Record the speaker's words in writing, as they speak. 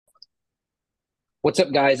What's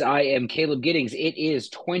up, guys? I am Caleb Giddings. It is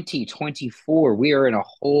 2024. We are in a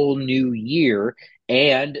whole new year,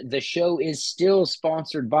 and the show is still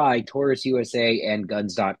sponsored by Taurus USA and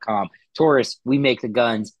Guns.com. Taurus, we make the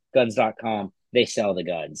guns. Guns.com, they sell the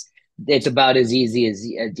guns. It's about as easy as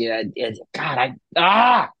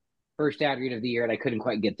God. First ad read of the year, and I couldn't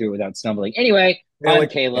quite get through without stumbling. Anyway, I'm Nailed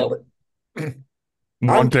Caleb. it. I'm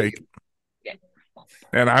One Dave. take.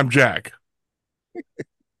 And I'm Jack.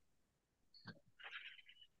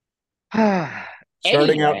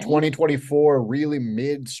 Starting out Anyway, 2024 really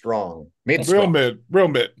mid strong, mid that's Real strong, mid. Real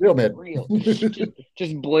mid. real mid. real.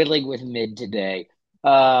 Just boiling with mid today.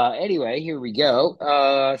 Anyway, here we go.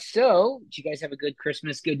 So did you guys have a good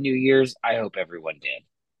Christmas, good New Year's? I hope everyone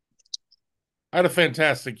I had a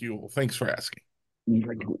fantastic Yule. Thanks for asking.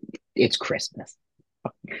 did. It's Christmas.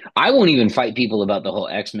 I won't even fight people about the whole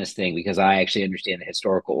Xmas thing because I actually understand the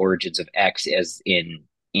historical origins of X as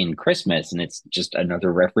in Christmas, and it's just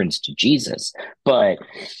another reference to Jesus. But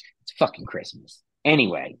it's fucking Christmas.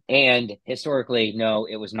 Anyway, and historically, no,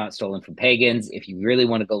 it was not stolen from pagans. If you really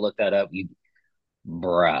want to go look that up, you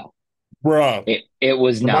bruh. Bruh. It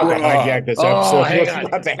was We're about to not. Bruh. hijack this Oh, episode. hang What's on.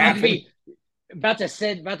 about to happen? About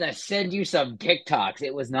to send you some TikToks.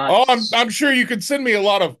 It was not. Oh, I'm sure you could send me a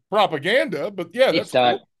lot of propaganda, but yeah, It's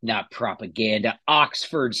that's cool. not propaganda.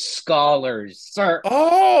 Oxford scholars, sir.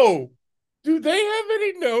 Oh, do they have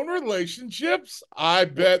any known relationships? I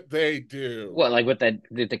bet they do. What, like with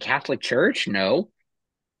the Catholic Church? No.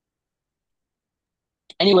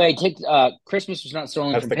 Anyway, take Christmas was not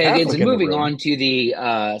stolen That's from the pagans. Catholic And in the moving room. on to the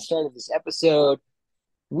start of this episode,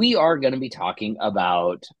 we are going to be talking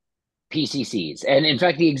about PCCs. And in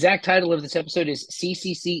fact, the exact title of this episode is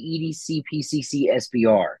CCC, EDC, PCC,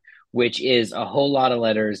 SBR, which is a whole lot of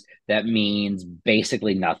letters that means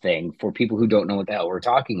basically nothing for people who don't know what the hell we're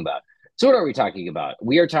talking about. So, what are we talking about?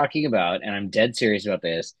 We are talking about, and I'm dead serious about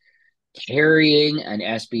this, carrying an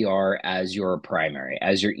SBR as your primary,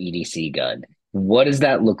 as your EDC gun. What does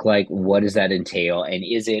that look like? What does that entail? And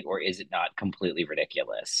is it or is it not completely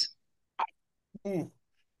ridiculous? Ooh.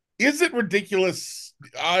 Is it ridiculous?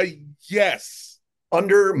 Yes.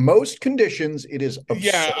 Under most conditions, it is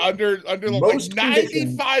Yeah, absurd. under like Most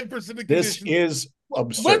conditions, 95% of this conditions. is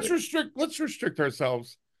absurd. Let's restrict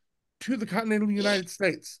ourselves to the continental United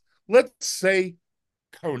States. Let's say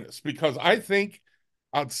CONUS, because I think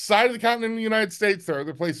outside of the continental United States, there are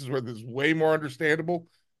other places where this is way more understandable.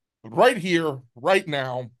 But right here, right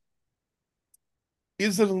now,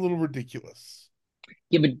 is it a little ridiculous?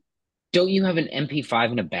 Yeah, but don't you have an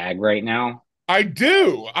MP5 in a bag right now? I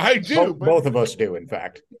do, Both of us do, in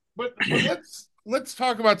fact. but let's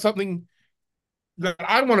talk about something that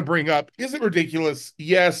I want to bring up. Is it ridiculous?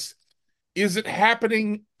 Yes. Is it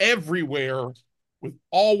happening everywhere with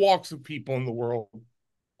all walks of people in the world?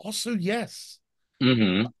 Also, yes.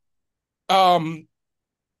 Mm-hmm. Um,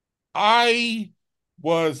 I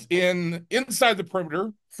was inside the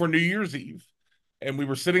perimeter for New Year's Eve, and we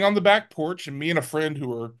were sitting on the back porch, and me and a friend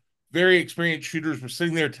who are very experienced shooters were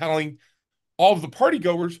sitting there telling all of the party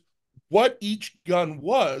goers what each gun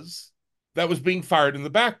was that was being fired in the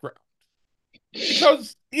background.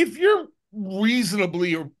 Because if you're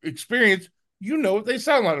reasonably experienced, you know what they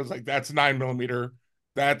sound like. I was like, that's 9 millimeter.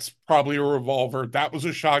 That's probably a revolver. That was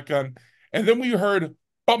a shotgun. And then we heard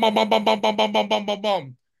bum bum bum bum bum bum bum bum bum bum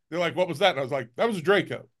bum. They're like, what was that? And I was like, that was a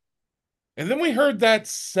Draco. And then we heard that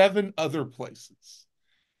seven other places.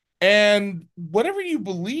 And whatever you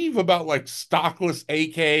believe about like stockless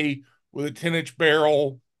AK with a 10-inch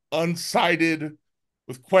barrel, unsighted,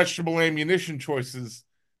 with questionable ammunition choices,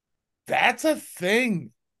 that's a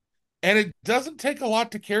thing. And it doesn't take a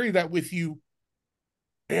lot to carry that with you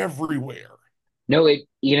everywhere. No, the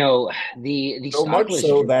So much stockless.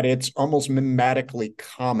 so that it's almost mimetically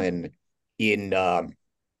common in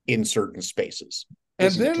in certain spaces. And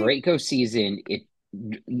Listen, then, Draco season.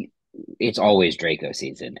 It's always Draco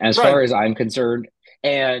season, as far right, as I'm concerned,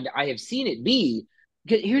 and I have seen it be.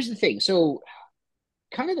 Here's the thing. So,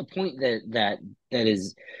 kind of the point that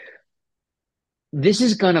is this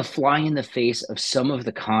is going to fly in the face of some of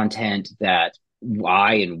the content that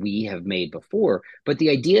I and we have made before. But the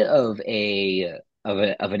idea of of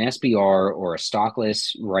an SBR or a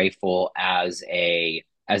stockless rifle as an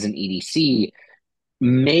EDC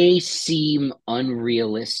may seem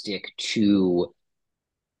unrealistic to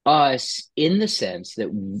us in the sense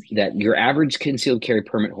that your average concealed carry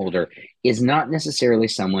permit holder is not necessarily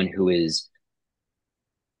someone who is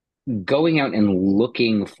going out and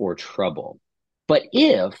looking for trouble. But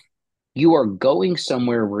if you are going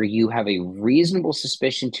somewhere where you have a reasonable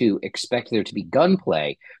suspicion to expect there to be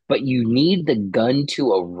gunplay, but you need the gun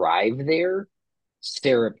to arrive there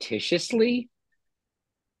surreptitiously,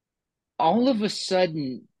 all of a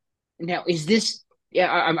sudden, now is this? Yeah,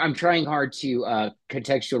 I'm trying hard to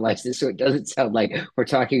contextualize this so it doesn't sound like we're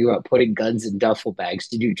talking about putting guns in duffel bags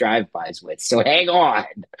to do drive-bys with. So hang on.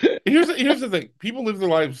 Here's the thing. People live their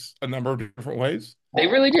lives a number of different ways. They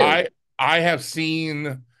really do. I have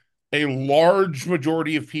seen a large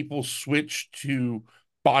majority of people switch to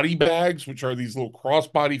body bags, which are these little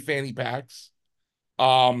crossbody fanny packs.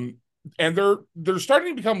 Um, and they're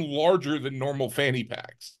starting to become larger than normal fanny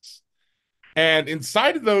packs. And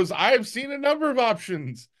inside of those, I have seen a number of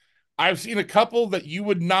options. I've seen a couple that you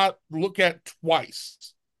would not look at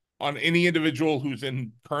twice on any individual who's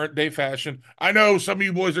in current day fashion. I know some of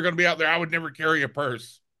you boys are going to be out there. I would never carry a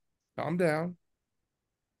purse. Calm down.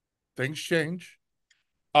 Things change.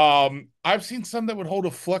 I've seen some that would hold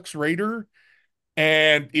a Flux Raider.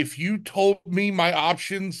 And if you told me my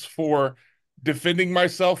options for defending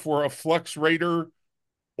myself were a Flux Raider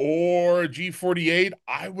or a G48,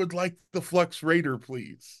 I would like the Flux Raider,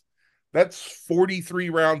 please. That's 43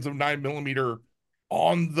 rounds of 9mm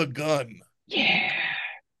on the gun. Yeah.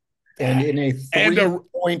 And in a And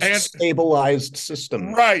three-point stabilized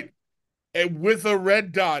system. Right. And with a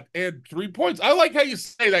red dot and 3 points. I like how you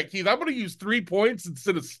say that, Keith. I'm going to use 3 points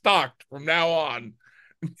instead of stocked from now on.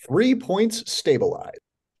 3 points stabilized.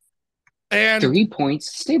 And 3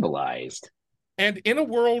 points stabilized. And in a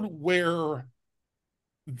world where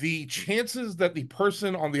the chances that the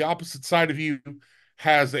person on the opposite side of you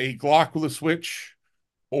has a Glock with a switch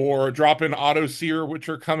or a drop-in auto sear, which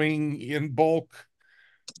are coming in bulk,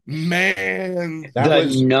 man,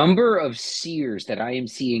 the number of sears that I am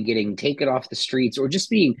seeing getting taken off the streets or just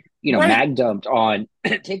being, mag dumped on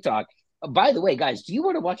TikTok. By the way, guys, do you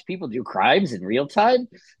want to watch people do crimes in real time?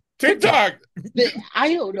 TikTok.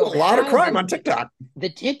 I don't know. A lot of crime on TikTok. The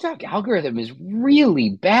TikTok algorithm is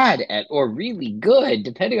really bad at, or really good,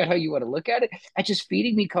 depending on how you want to look at it, at just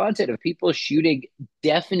feeding me content of people shooting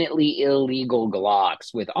definitely illegal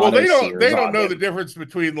Glocks with auto sears. They don't know the difference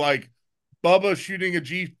between like Bubba shooting a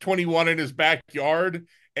G21 in his backyard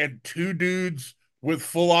and two dudes with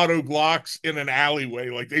full auto Glocks in an alleyway.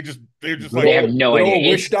 Like they're just like, they have no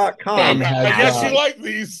idea. Wish.com. I guess you like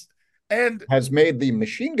these. And has made the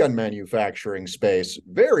machine gun manufacturing space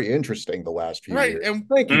very interesting the last few years. And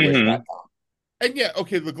thank you, Wish.com. And yeah,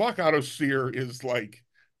 okay, the Glock auto sear is like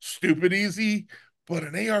stupid easy, but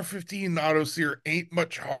an AR-15 auto sear ain't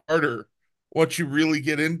much harder once you really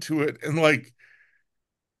get into it. And like,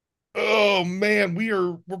 oh man,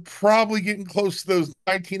 we're probably getting close to those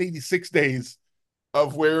 1986 days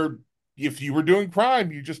of where if you were doing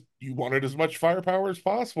crime, you wanted as much firepower as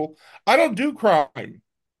possible. I don't do crime.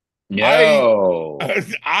 No.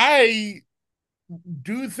 I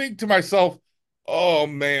do think to myself, oh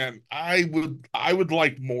man, I would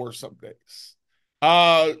like more some days.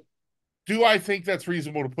 Do I think that's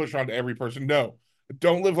reasonable to push on to every person? No.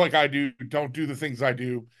 Don't live like I do. Don't do the things I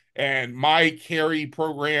do. And my carry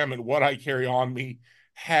program and what I carry on me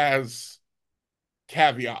has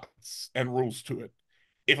caveats and rules to it.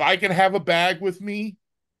 If I can have a bag with me,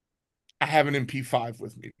 I have an MP5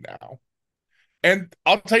 with me now. And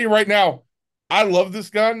I'll tell you right now, I love this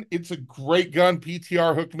gun. It's a great gun.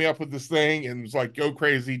 PTR hooked me up with this thing and was like, go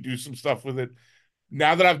crazy, do some stuff with it.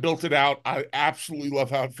 Now that I've built it out, I absolutely love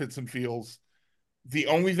how it fits and feels. The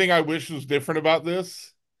only thing I wish was different about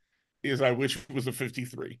this is I wish it was a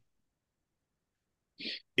 53.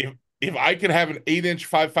 If I could have an 8-inch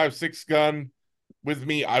 5.56 gun with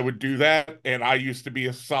me, I would do that. And I used to be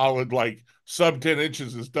a solid, like, sub 10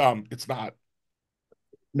 inches is dumb. It's not.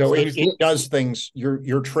 No, it does things.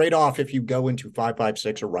 Your trade-off if you go into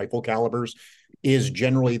 5.56 or rifle calibers is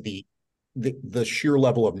generally the sheer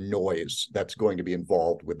level of noise that's going to be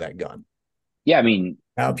involved with that gun. Yeah, I mean,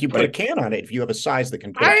 now if you put a can on it, if you have a size that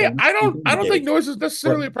can put I don't think noise is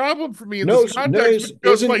necessarily a problem for me in this context.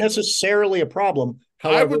 Noise isn't necessarily a problem.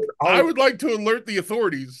 However, I would like to alert the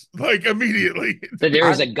authorities like immediately. That there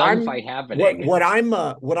is a gunfight happening. What I'm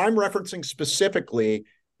referencing specifically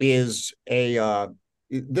is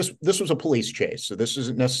this was a police chase, so this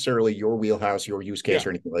isn't necessarily your wheelhouse, your use case, or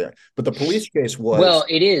anything like that. But the police chase was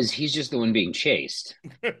it is. He's just the one being chased.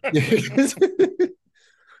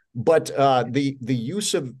 But the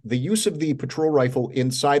use of the patrol rifle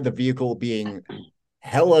inside the vehicle being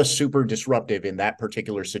hella super disruptive in that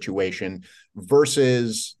particular situation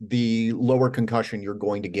versus the lower concussion you're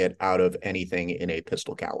going to get out of anything in a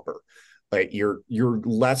pistol caliber. Like you're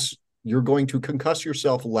going to concuss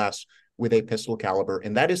yourself less with a pistol caliber.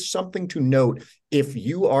 And that is something to note if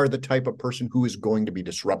you are the type of person who is going to be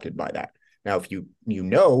disrupted by that. Now, if you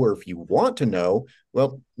know, or if you want to know,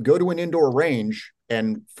 well, go to an indoor range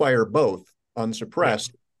and fire both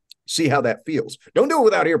unsuppressed. See how that feels. Don't do it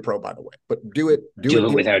without ear pro, by the way, but do it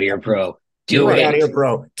without ear pro. Do it without it. ear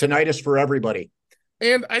pro. Tinnitus for everybody.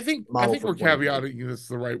 And I think we're everybody. caveating this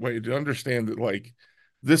the right way to understand that, like,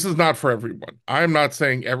 this is not for everyone. I'm not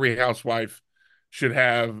saying every housewife should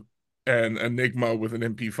have an Enigma with an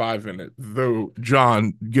MP5 in it, though.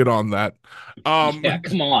 John, get on that. Yeah,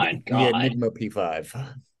 come on, God. The Enigma P5.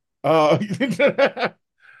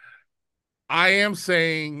 I am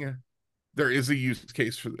saying there is a use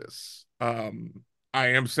case for this. I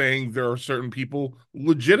am saying there are certain people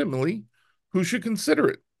legitimately who should consider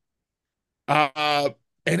it. And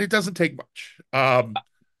it doesn't take much. I'm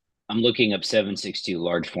looking up 7.62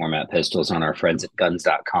 large format pistols on our friends at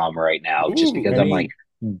guns.com right now, just because Ooh, I'm like,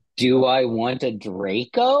 do I want a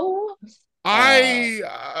Draco? I've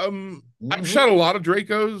shot a lot of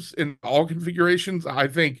Dracos in all configurations. I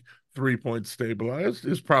think 3-point stabilized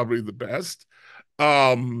is probably the best.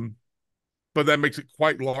 But that makes it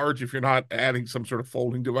quite large if you're not adding some sort of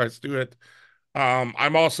folding device to it.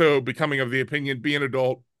 I'm also becoming of the opinion, be an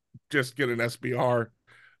adult, just get an SBR.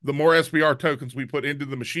 The more SBR tokens we put into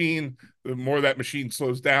the machine, the more that machine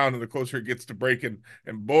slows down and the closer it gets to breaking.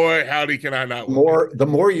 And boy, howdy, can I not the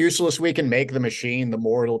more useless we can make the machine, the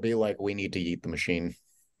more it'll be like we need to eat the machine.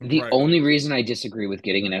 The only reason I disagree with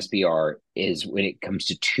getting an SBR is when it comes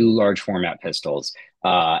to two large format pistols,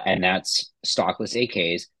 and that's stockless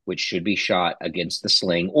AKs, which should be shot against the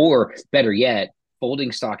sling, or better yet,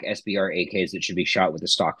 folding stock SBR AKs that should be shot with the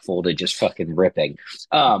stock folded, just fucking ripping.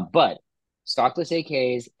 But stockless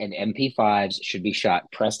AKs and MP5s should be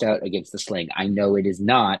shot pressed out against the sling. I know it is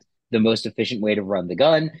not the most efficient way to run the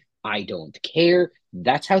gun. I don't care.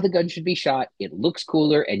 That's how the gun should be shot. It looks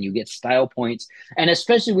cooler and you get style points. And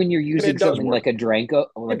especially when you're using something like a Draco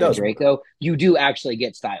or like a Draco, you do actually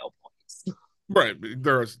get style points. Right.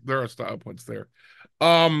 There are style points there.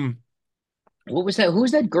 What was that? Who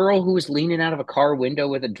was that girl who was leaning out of a car window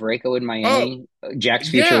with a Draco in Miami? Jack's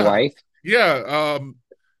future wife? Yeah.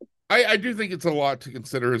 I do think it's a lot to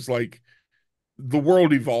consider. Is like the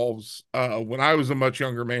world evolves. When I was a much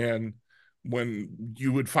younger man, when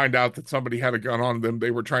you would find out that somebody had a gun on them, they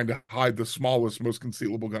were trying to hide the smallest, most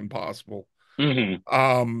concealable gun possible.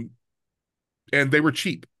 Mm-hmm. And they were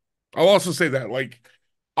cheap. I'll also say that, like,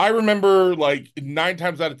 I remember, like, 9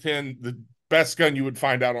 times out of 10, the best gun you would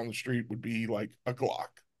find out on the street would be like a Glock,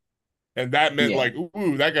 and that meant like,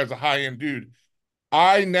 ooh, that guy's a high-end dude.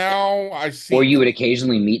 I see. Or you would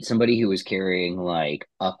occasionally meet somebody who was carrying like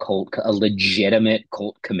a legitimate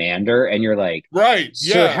Colt Commander, and you're like, right,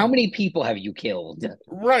 sir, how many people have you killed?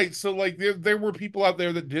 Right. So like there were people out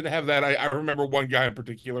there that did have that. I remember one guy in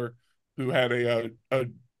particular who had a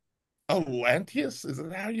Atlantis. Is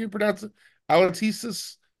that how you pronounce it?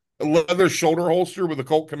 Atlantis, a leather shoulder holster with a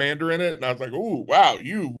Colt Commander in it, and I was like, oh wow,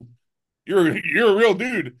 you're a real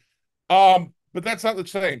dude. But that's not the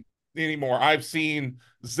same anymore. I've seen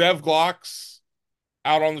Zev Glocks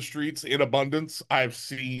out on the streets in abundance. I've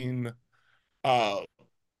seen a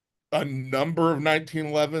number of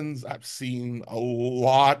 1911s. I've seen a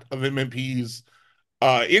lot of MMPs.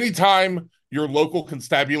 Anytime your local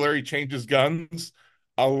constabulary changes guns,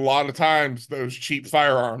 a lot of times those cheap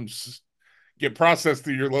firearms get processed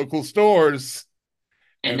through your local stores.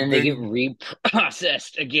 And then they get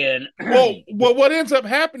reprocessed again. Well, what ends up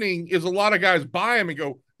happening is a lot of guys buy them and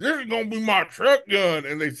go, this is going to be my truck gun.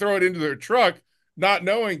 And they throw it into their truck, not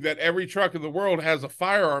knowing that every truck in the world has a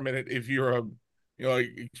firearm in it. If you're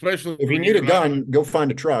especially if you need a gun, go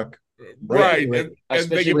find a truck. Right. And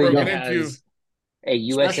they get broken into. A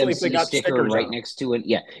USMC sticker right next to it.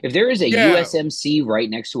 Yeah. If there is a USMC right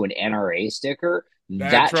next to an NRA sticker,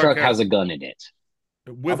 that truck has a gun in it.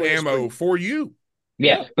 With ammo for you.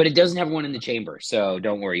 Yeah, but it doesn't have one in the chamber, so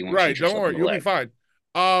don't worry. You won't shoot yourself. Don't worry, you'll be fine.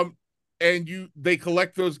 And they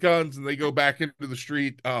collect those guns and they go back into the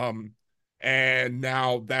street. And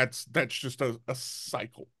now that's just a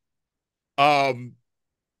cycle.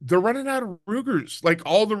 They're running out of Rugers. Like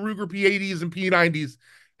all the Ruger P80s and P90s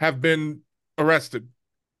have been arrested,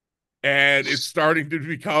 and it's starting to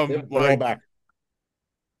become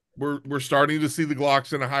we're starting to see the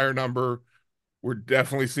Glocks in a higher number. We're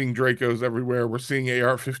definitely seeing Dracos everywhere. We're seeing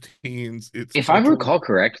AR-15s. If I recall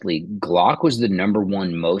correctly, Glock was the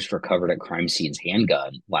 #1 most recovered at crime scenes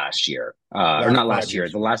handgun last year. Or not last year.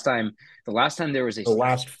 The last time there was the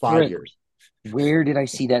last 5 years. Where did I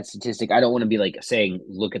see that statistic? I don't want to be like saying,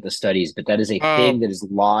 look at the studies, but that is a thing that is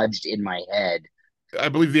lodged in my head. I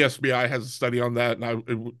believe the SBI has a study on that.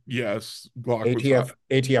 And yes, Glock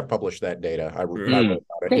ATF published that data. I wrote about it.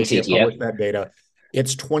 ATF published that data.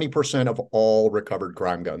 It's 20% of all recovered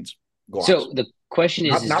crime guns. Glocks. So the question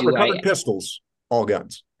is, not recovered pistols, all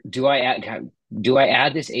guns. do I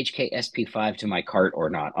add this HKSP5 to my cart or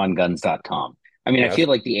not on guns.com? I mean, I feel Yes.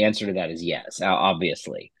 like the answer to that is yes,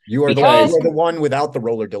 obviously, You are because the one without the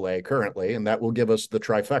roller delay currently, and that will give us the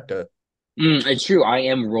trifecta. it's true. I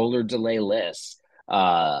am roller delay-less.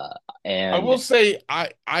 Uh, I and will say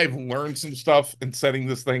I've learned some stuff in setting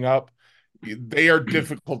this thing up. They are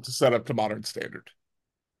difficult to set up to modern standard.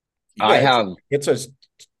 I Yeah, have it's a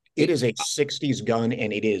it is a 60s gun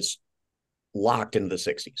and it is locked in the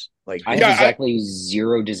 60s. Like I it, have Yeah, exactly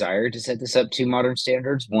zero desire to set this up to modern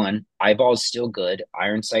standards. One, eyeball's still good,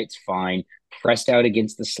 iron sight's fine, pressed out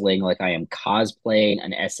against the sling like I am cosplaying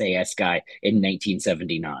an SAS guy in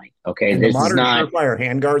 1979. Okay, and the this is modern not. Surefire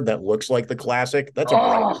handguard that looks like the classic, that's a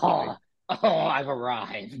bright Oh, I've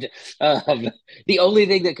arrived. Um, the only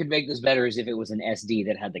thing that could make this better is if it was an SD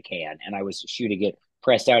that had the can and I was shooting it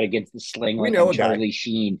pressed out against the sling We like know I'm a guy. Charlie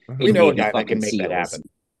Sheen We in know a Navy guy that fucking can make that SEALs. happen.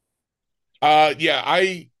 yeah,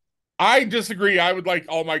 I disagree. I would like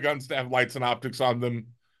all my guns to have lights and optics on them.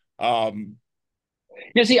 Um,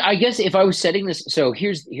 Now, see, I guess if I was setting this, so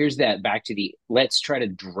here's that back to the let's try to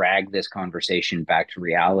drag this conversation back to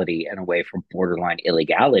reality and away from borderline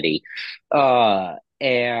illegality.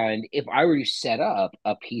 And if I were to set up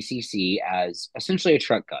a PCC as essentially a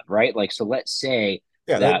truck gun, right? Like, so let's say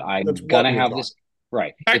Yeah, that that's I'm what gonna we were have talking. this,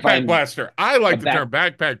 right? If Backpack I'm blaster. I like a the back term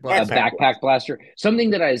backpack a blaster. Backpack backpack blast. blaster,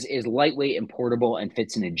 something that is lightweight and portable and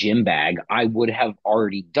fits in a gym bag, I would have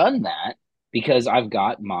already done that because I've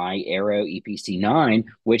got my Aero EPC9,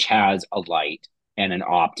 which has a light and an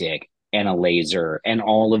optic and a laser and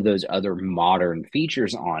all of those other modern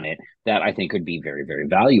features on it that I think would be very, very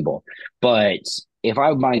valuable. But if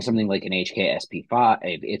I'm buying something like an HKSP5,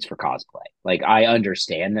 it's for cosplay. Like I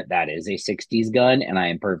understand that that is a 60s gun and I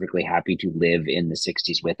am perfectly happy to live in the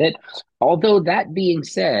 60s with it. Although that being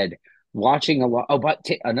said, watching a lot. Oh, but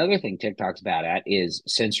another thing TikTok's bad at is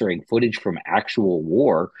censoring footage from actual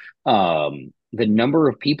war. The number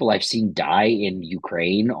of people I've seen die in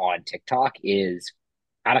Ukraine on TikTok is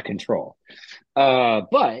out of control.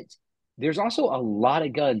 But there's also a lot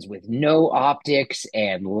of guns with no optics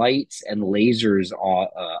and lights and lasers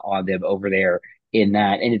on them over there in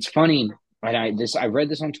that. And it's funny. And I read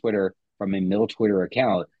this on Twitter from a mill Twitter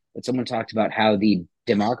account that someone talked about how the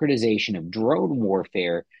democratization of drone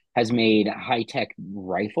warfare has made high tech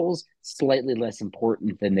rifles slightly less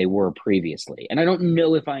important than they were previously. And I don't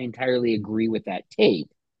know if I entirely agree with that take,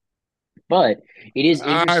 but it is I'm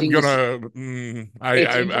interesting to see. gonna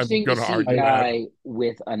It's I'm interesting to gonna see a argue I, that. guy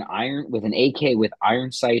with an AK with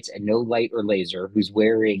iron sights and no light or laser who's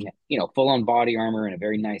wearing, full on body armor and a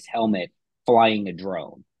very nice helmet flying a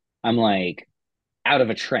drone. I'm like, out of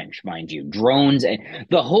a trench, mind you. Drones and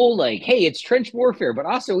the whole like, hey, it's trench warfare, but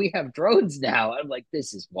also we have drones now. I'm like,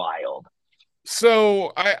 this is wild.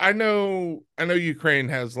 So I know Ukraine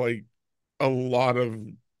has like a lot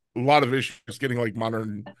of issues getting like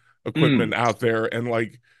modern equipment Mm, out there and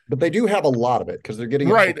like but they do have a lot of it because they're getting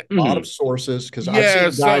it from right. a lot mm. of sources. Because I've Yeah,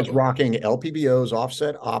 seen guys so rocking LPBOs,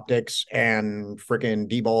 offset optics, and freaking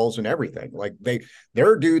D balls and everything. Like there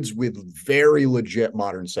are dudes with very legit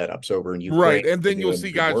modern setups over in Ukraine right. And then you'll doing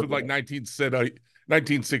see good guys work with with like it.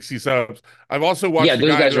 1960 setups. I've also Yeah, watched a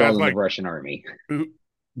those guy guys who are all has in the like Russian army.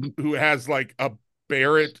 who has like a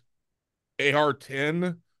Barrett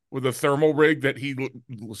AR-10 with a thermal rig that he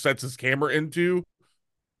sets his camera into.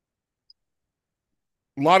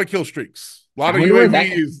 A lot of kill streaks, a I lot of wonder where that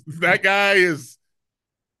UAVs. That guy is.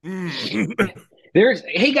 Mm. there's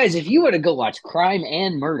hey guys, if you want to go watch crime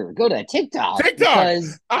and murder, go to TikTok TikTok.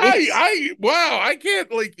 because it's Wow, I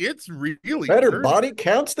can't like it's really Better dirty. body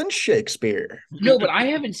counts than Shakespeare. no, but I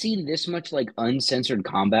haven't seen this much like uncensored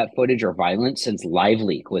combat footage or violence since Live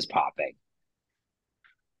Leak was popping.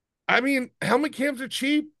 I mean, helmet cams are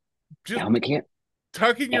cheap. Just Helmet can't.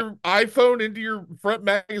 tucking your iPhone into your front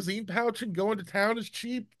magazine pouch and going to town is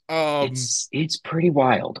cheap. It's pretty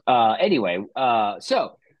wild. Anyway,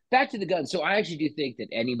 so back to the gun. So I actually do think that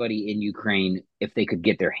anybody in Ukraine, if they could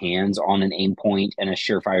get their hands on an aim point and a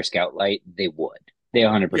surefire scout light, they would. They Yeah.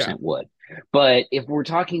 100% would. But if we're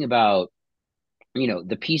talking about,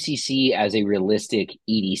 the PCC as a realistic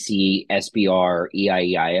EDC, SBR,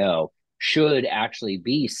 EIEIO should actually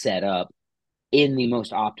be set up in the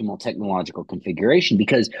most optimal technological configuration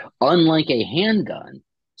because unlike a handgun,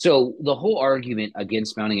 so the whole argument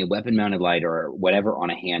against mounting a weapon mounted light or whatever on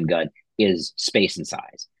a handgun is space and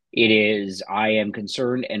size. It is, I am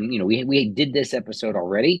concerned, and we did this episode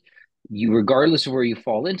already. You, regardless of where you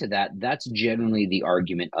fall into that, that's generally the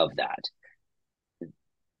argument of that.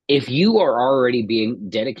 If you are already being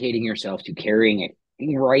dedicating yourself to carrying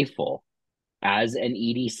a rifle as an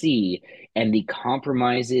EDC, and the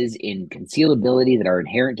compromises in concealability that are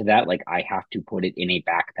inherent to that, like I have to put it in a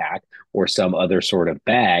backpack or some other sort of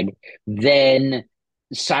bag, then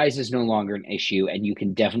size is no longer an issue, and you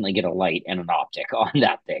can definitely get a light and an optic on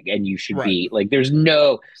that thing. And you should Right. be like, there is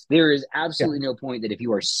Yeah. absolutely no point that if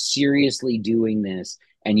you are seriously doing this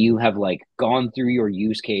and you have like gone through your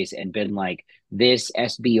use case and been like, this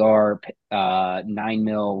SBR 9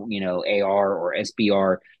 mil, AR or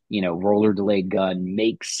SBR, roller delayed gun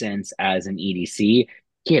makes sense as an EDC.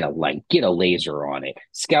 Get a light, get a laser on it.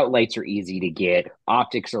 Scout lights are easy to get.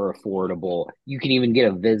 Optics are affordable. You can even get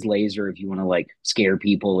a Viz laser if you want to like scare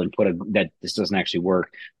people and that this doesn't actually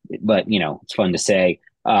work, but it's fun to say.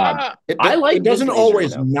 Uh, I like It Viz doesn't laser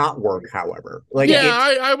always though. not work, however. Like yeah,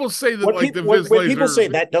 Yeah, I will say that like the Viz when people laser. say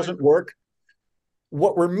that doesn't work,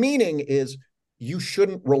 what we're meaning is you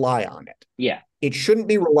shouldn't rely on it. yeah, It shouldn't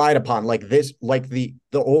be relied upon like this, like the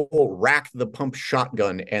old rack the pump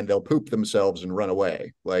shotgun and they'll poop themselves and run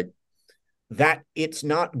away. Like that, it's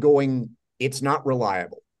not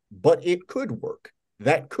reliable, but it could work.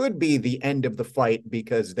 That could be the end of the fight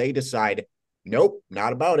because they decide, nope,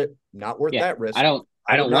 not about it, not worth yeah. that risk.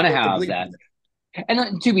 I don't want Not to worth the have bleed. that.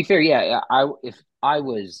 And to be fair, yeah, if I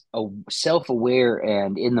was self-aware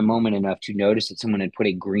and in the moment enough to notice that someone had put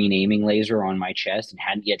a green aiming laser on my chest and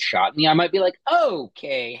hadn't yet shot me, I might be like,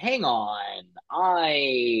 okay, hang on,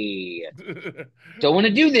 I don't want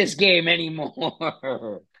to do this game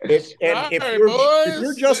anymore. And All right, if you're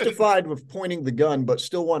boys. justified with pointing the gun, but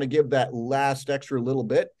still want to give that last extra little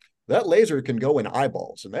bit, that laser can go in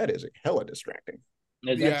eyeballs, and that is hella distracting.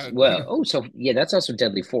 That's Yeah. well, oh, so yeah, that's also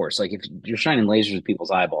deadly force. Like if you're shining lasers at people's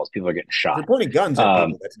eyeballs, people are getting If shot. you're pointing guns at Um,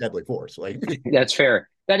 people, that's deadly force. Like that's fair.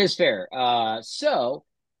 That is fair. So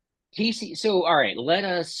TC, so all right, let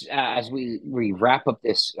us as we wrap up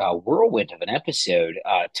this whirlwind of an episode,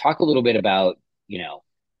 talk a little bit about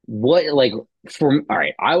what like for all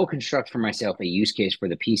right, I will construct for myself a use case for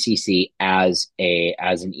the PCC as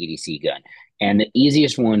an EDC gun, and the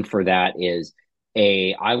easiest one for that is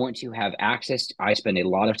I want to have access. I spend a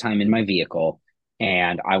lot of time in my vehicle,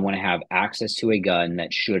 and I want to have access to a gun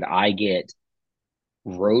that should I get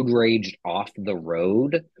road raged off the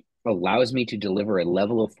road allows me to deliver a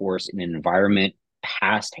level of force in an environment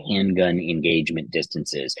past handgun engagement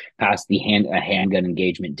distances, past a handgun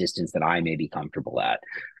engagement distance that I may be comfortable at.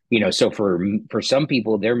 So for some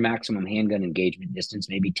people, their maximum handgun engagement distance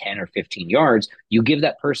may be 10 or 15 yards. You give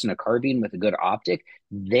that person a carbine with a good optic,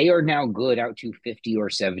 they are now good out to 50 or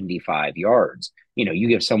 75 yards. You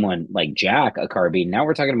give someone like Jack a carbine, now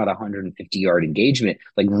we're talking about 150-yard engagement,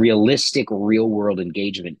 like realistic real world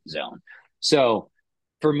engagement zone. So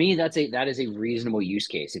for me, that is a reasonable use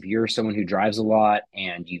case. If you're someone who drives a lot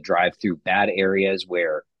and you drive through bad areas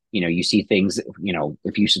where you see things,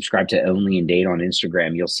 if you subscribe to Only and Date on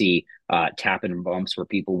Instagram, you'll see tapping and bumps where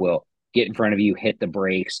people will get in front of you, hit the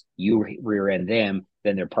brakes, you rear end them,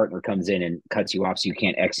 then their partner comes in and cuts you off so you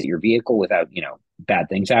can't exit your vehicle without bad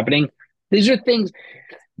things happening. These are things,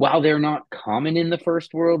 while they're not common in the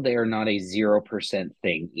first world, they are not a 0%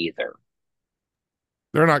 thing either.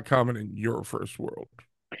 They're not common in your first world.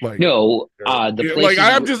 Like, No, the like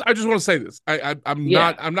places, I just want to say this. yeah,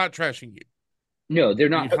 I'm not trashing you. no, they're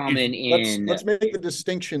not If common in, let's make the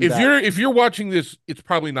distinction that if you're watching this, it's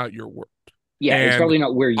probably not your world. yeah, it's And probably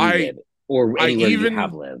not where you I live or I anywhere you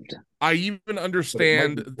have even lived. I even but it might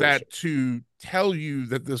understand be that bullshit. to tell you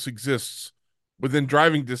that this exists within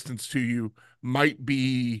driving distance to you might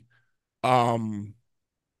be um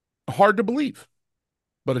hard to believe,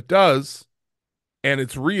 but it does, and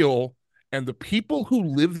it's real, and the people who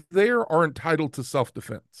live there are entitled to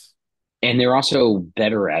self-defense. And they're also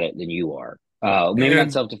better at it than you are. Maybe not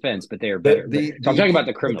And self-defense, but they are better. So I'm talking about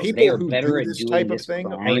the The criminals. They people are who better do at this doing type of this thing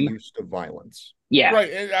are crime. used to violence. Yeah.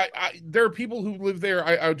 right, and there are people who live there.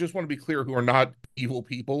 I just want to be clear, who are not evil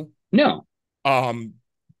people. No. Um,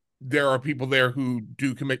 there are people there who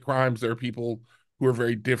do commit crimes. There are people who are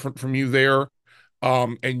very different from you there.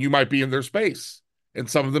 And you might be in their space. And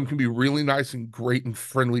some of them can be really nice and great and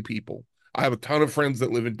friendly people. I have a ton of friends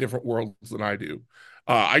that live in different worlds than I do.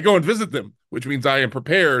 I go and visit them, which means I am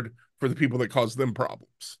prepared for the people that cause them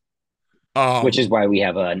problems. Which is Um, why we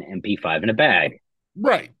have an MP5 in a bag.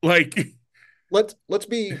 right. Like, Let's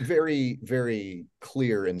be very, very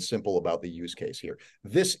clear and simple about the use case here.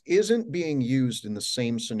 This isn't being used in the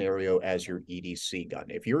same scenario as your EDC gun.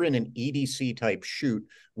 If you're in an EDC type shoot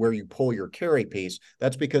where you pull your carry piece,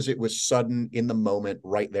 that's because it was sudden in the moment,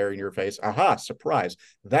 right there in your face. Aha, surprise.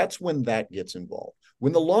 That's when that gets involved.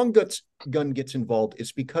 When the gun gets involved,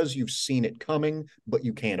 it's because you've seen it coming, but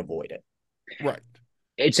you can't avoid it. right.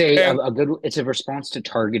 And it's a response to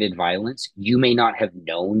targeted violence. You may not have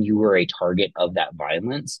known you were a target of that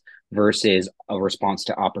violence versus a response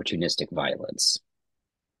to opportunistic violence.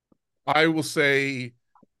 I will say,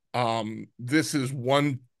 this is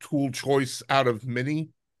one tool choice out of many.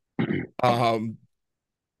 Um,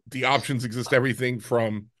 the options exist everything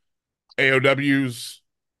from AOWs,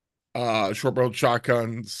 short-barreled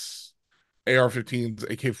shotguns, AR-15s,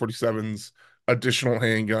 AK-47s, additional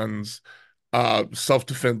handguns.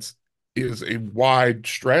 Self-defense is a wide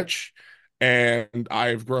stretch, and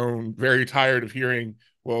I've grown very tired of hearing,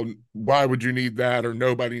 well, why would you need that, or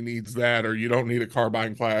nobody needs that, or you don't need a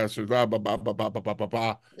carbine class, or blah, blah, blah, blah, blah, blah, blah, blah,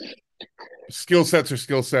 blah. Skill sets are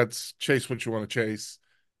skill sets. Chase what you want to chase.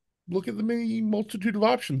 Look at the many multitude of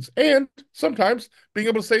options. And sometimes being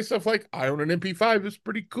able to say stuff like, I own an MP5 is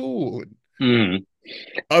pretty cool. And Mm.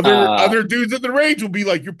 other dudes at the range will be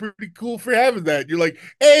like, you're pretty cool for having that. You're like,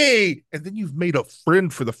 hey, and then you've made a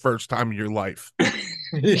friend for the first time in your life.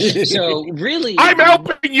 So really, I'm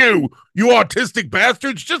helping you, you autistic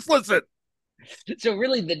bastards. Just listen. so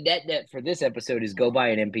really, the net for this episode is go buy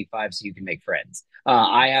an MP5 so you can make friends.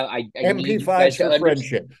 I need you guys MP5s to for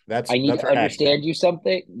friendship. I need That's to our hashtag. understand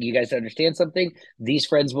you guys to understand something. These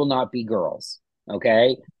friends will not be girls.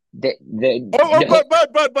 Okay. No.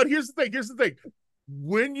 But here's the thing. Here's the thing.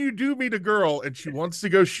 When you do meet a girl and she wants to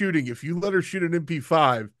go shooting, if you let her shoot an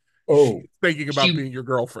MP5, she's thinking about being your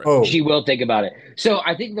girlfriend. She will think about it. So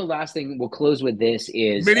I think the last thing we'll close with this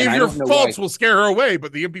is many of your faults will scare her away,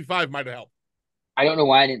 but the MP5 might have helped. I don't know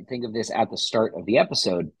why I didn't think of this at the start of the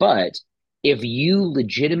episode, but if you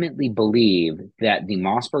legitimately believe that the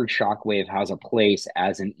Mossberg Shockwave has a place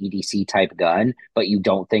as an EDC type gun, but you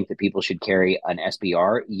don't think that people should carry an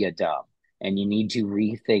SBR, you're dumb. And you need to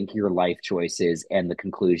rethink your life choices and the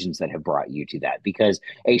conclusions that have brought you to that. Because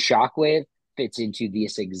a Shockwave fits into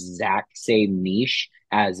this exact same niche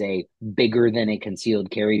as a bigger than a concealed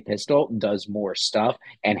carry pistol, does more stuff,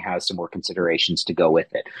 and has some more considerations to go with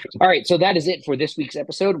it. All right, so that is it for this week's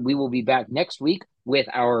episode. We will be back next week with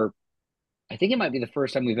our, I think it might be the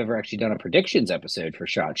first time we've ever actually done a predictions episode for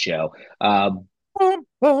SHOT Show.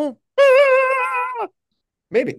 Maybe.